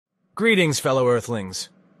Greetings, fellow Earthlings.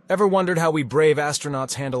 Ever wondered how we brave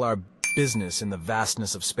astronauts handle our business in the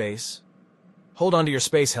vastness of space? Hold on to your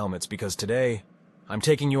space helmets because today, I'm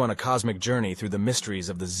taking you on a cosmic journey through the mysteries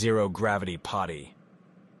of the zero-gravity potty.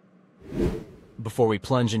 Before we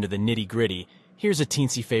plunge into the nitty-gritty, here's a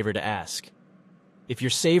teensy favor to ask. If you're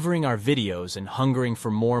savoring our videos and hungering for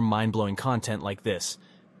more mind-blowing content like this,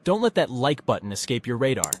 don't let that like button escape your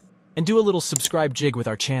radar, and do a little subscribe jig with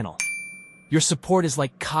our channel. Your support is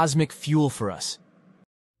like cosmic fuel for us.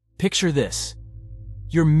 Picture this.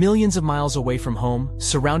 You're millions of miles away from home,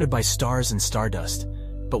 surrounded by stars and stardust.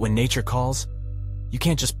 But when nature calls, you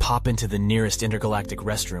can't just pop into the nearest intergalactic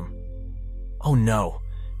restroom. Oh no,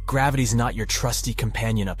 gravity's not your trusty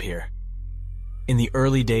companion up here. In the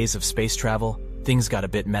early days of space travel, things got a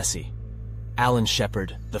bit messy. Alan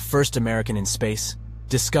Shepard, the first American in space,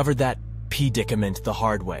 discovered that predicament the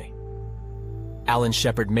hard way. Alan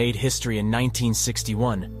Shepard made history in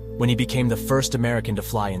 1961 when he became the first American to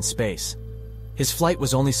fly in space. His flight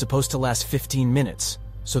was only supposed to last 15 minutes,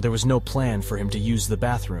 so there was no plan for him to use the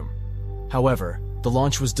bathroom. However, the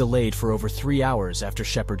launch was delayed for over 3 hours after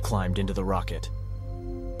Shepard climbed into the rocket.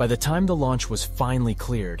 By the time the launch was finally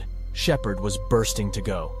cleared, Shepard was bursting to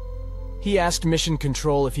go. He asked Mission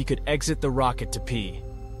Control if he could exit the rocket to pee,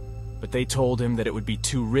 but they told him that it would be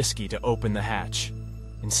too risky to open the hatch.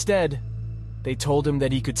 Instead, they told him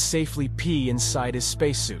that he could safely pee inside his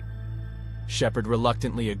spacesuit. Shepard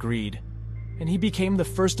reluctantly agreed, and he became the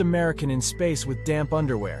first American in space with damp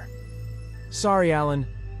underwear. Sorry, Alan,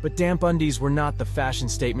 but damp undies were not the fashion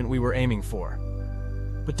statement we were aiming for.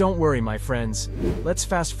 But don't worry, my friends. Let's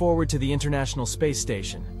fast forward to the International Space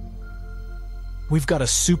Station. We've got a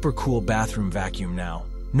super cool bathroom vacuum now.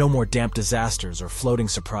 No more damp disasters or floating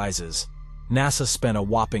surprises. NASA spent a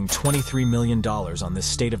whopping $23 million on this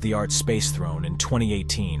state-of-the-art space throne in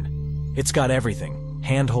 2018. It's got everything: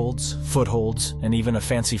 handholds, footholds, and even a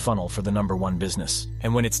fancy funnel for the #1 business.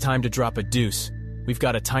 And when it's time to drop a deuce, we've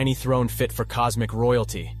got a tiny throne fit for cosmic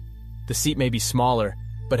royalty. The seat may be smaller,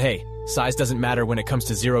 but hey, size doesn't matter when it comes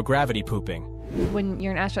to zero-gravity pooping. When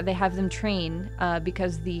you're an astronaut, they have them train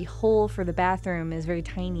because the hole for the bathroom is very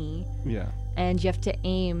tiny. Yeah. And you have to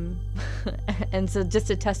aim. And so just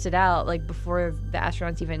to test it out, like before the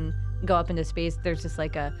astronauts even go up into space, there's just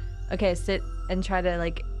like okay, sit and try to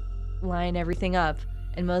like line everything up.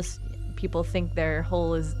 And most people think their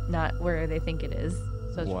hole is not where they think it is.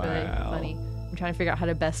 So it's really funny. I'm trying to figure out how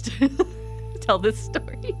to best tell this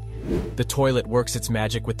story. The toilet works its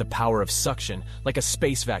magic with the power of suction, like a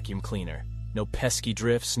space vacuum cleaner. No pesky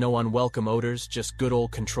drifts, no unwelcome odors, just good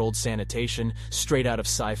old controlled sanitation, straight out of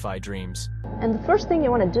sci-fi dreams. And the first thing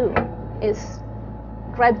you want to do is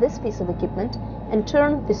grab this piece of equipment and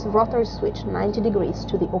turn this rotary switch 90 degrees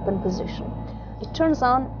to the open position. It turns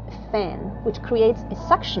on a fan, which creates a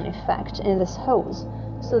suction effect in this hose,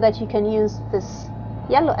 so that you can use this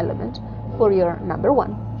yellow element for your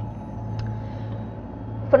 #1.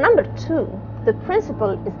 For #2, the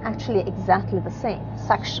principle is actually exactly the same: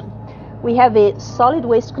 suction. We have a solid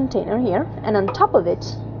waste container here, and on top of it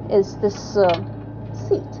is this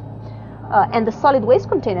seat. And the solid waste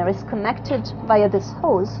container is connected via this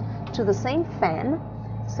hose to the same fan,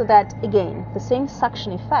 so that, again, the same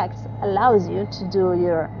suction effect allows you to do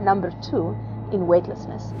your #2 in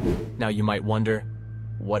weightlessness. Now you might wonder,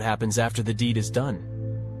 what happens after the deed is done?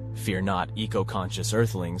 Fear not, eco-conscious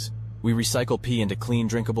Earthlings. We recycle pee into clean,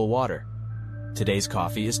 drinkable water. Today's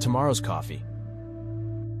coffee is tomorrow's coffee.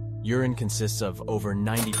 Urine consists of over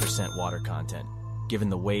 90% water content. Given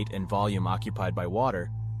the weight and volume occupied by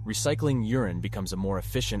water, recycling urine becomes a more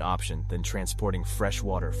efficient option than transporting fresh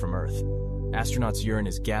water from Earth. Astronauts' urine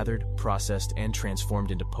is gathered, processed, and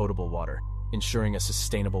transformed into potable water, ensuring a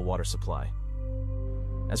sustainable water supply.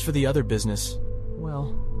 As for the other business,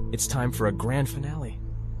 well, it's time for a grand finale.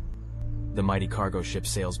 The mighty cargo ship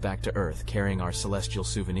sails back to Earth, carrying our celestial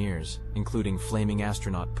souvenirs, including flaming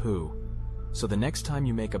astronaut poo. So the next time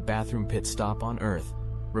you make a bathroom pit stop on Earth,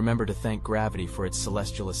 remember to thank gravity for its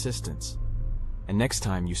celestial assistance. And next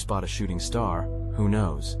time you spot a shooting star, who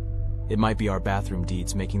knows? It might be our bathroom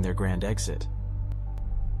deeds making their grand exit.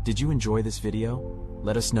 Did you enjoy this video?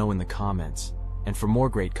 Let us know in the comments. And for more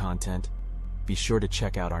great content, be sure to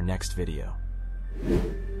check out our next video.